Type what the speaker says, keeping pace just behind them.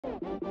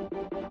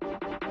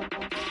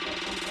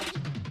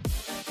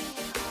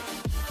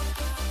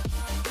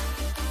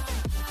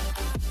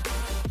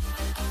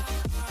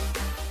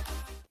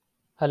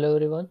Hello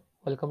everyone,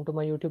 welcome to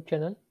my YouTube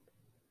channel.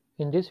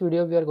 In this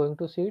video we are going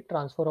to see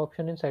transfer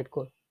option in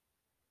Sitecore.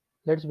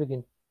 Let's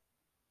begin.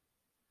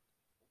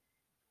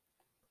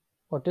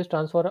 What is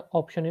transfer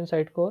option in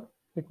Sitecore?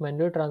 It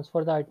manually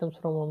transfers the items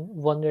from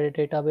one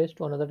database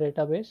to another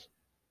database.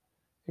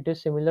 It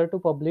is similar to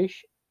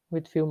publish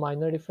with few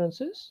minor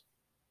differences.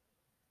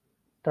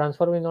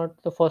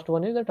 The first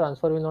one is the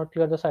transfer will not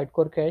clear the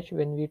Sitecore cache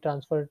when we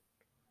transfer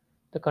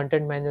the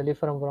content manually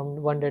from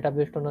one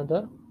database to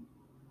another.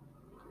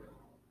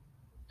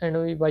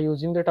 And by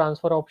using the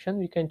transfer option,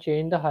 we can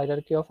change the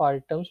hierarchy of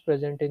items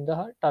present in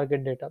the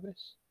target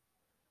database.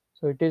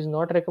 So it is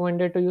not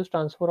recommended to use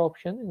transfer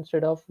option.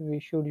 Instead of we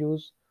should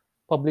use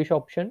publish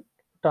option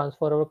to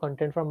transfer our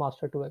content from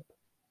master to web.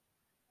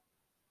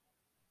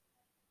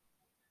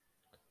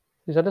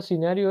 These are the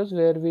scenarios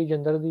where we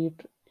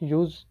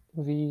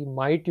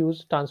might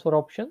use transfer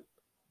option.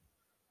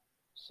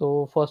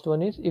 So first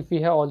one is if we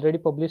have already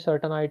published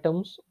certain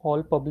items,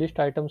 all published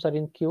items are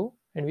in queue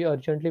and we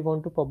urgently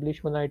want to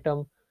publish one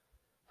item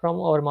from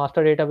our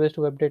master database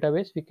to web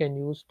database, we can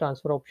use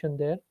transfer option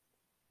there.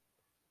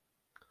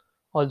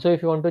 Also,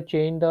 if you want to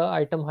change the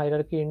item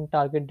hierarchy in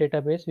target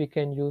database, we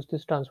can use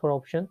this transfer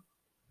option.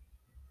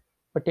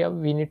 But yeah,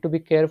 we need to be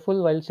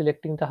careful while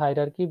selecting the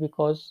hierarchy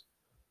because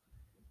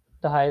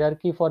the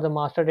hierarchy for the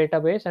master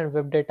database and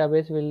web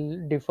database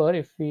will differ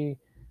if we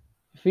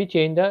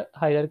change the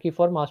hierarchy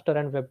for master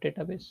and web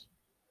database.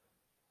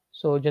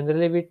 So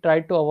generally we try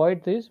to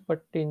avoid this,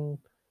 but in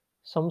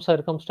some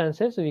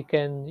circumstances we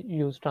can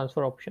use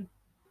transfer option.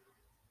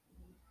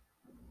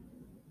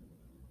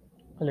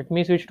 Let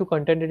me switch to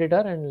content editor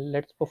and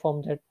let's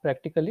perform that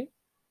practically.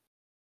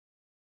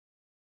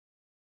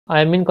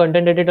 I am in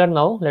content editor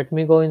now. Let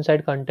me go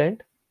inside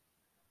content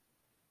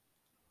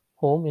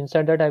home.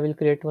 Inside that I will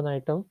create one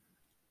item.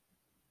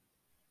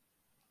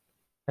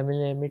 I will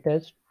name it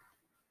as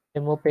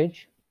demo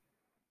page.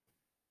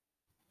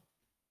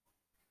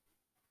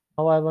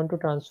 Now I want to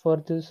transfer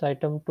this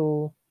item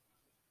to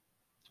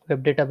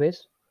web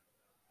database.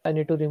 I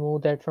need to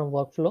remove that from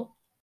workflow.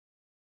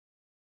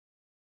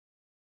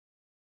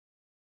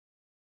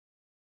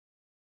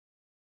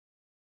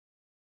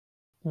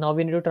 Now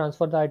we need to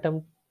transfer the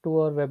item to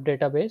our web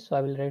database. So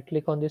I will right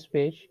click on this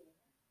page,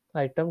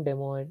 item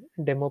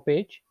demo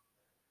page,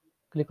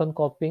 click on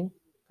copying,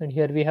 and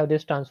here we have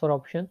this transfer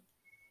option.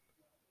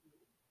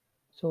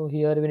 So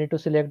here we need to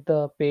select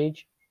the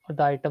page or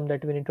the item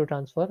that we need to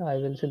transfer. I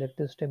will select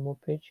this demo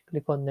page,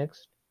 click on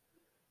next.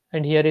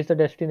 And here is the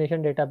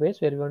destination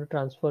database where we want to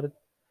transfer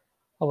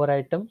our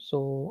item.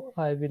 So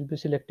I will be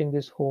selecting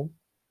this home,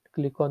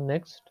 click on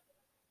next.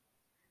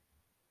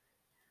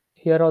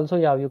 Here also,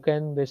 yeah, you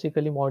can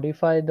basically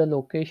modify the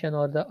location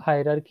or the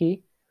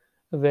hierarchy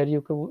where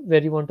you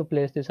want to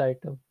place this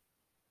item.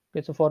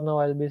 Okay, so for now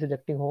I'll be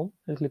selecting home.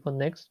 I'll click on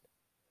next.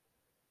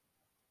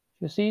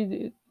 You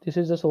see, this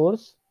is the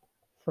source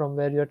from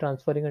where you're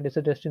transferring, and it's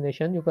a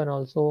destination. You can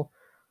also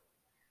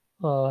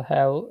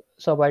have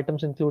sub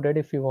items included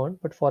if you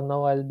want, but for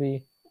now I'll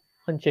be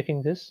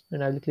unchecking this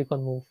and I will click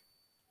on move.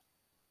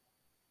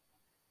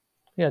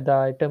 Yeah, the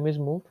item is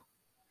moved,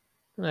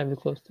 and I will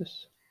close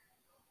this.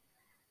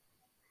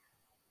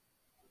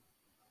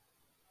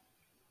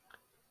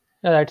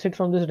 Yeah, that's it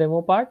from this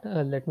demo part.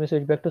 Let me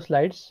switch back to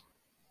slides.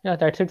 Yeah,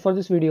 that's it for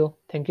this video.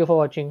 Thank you for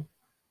watching.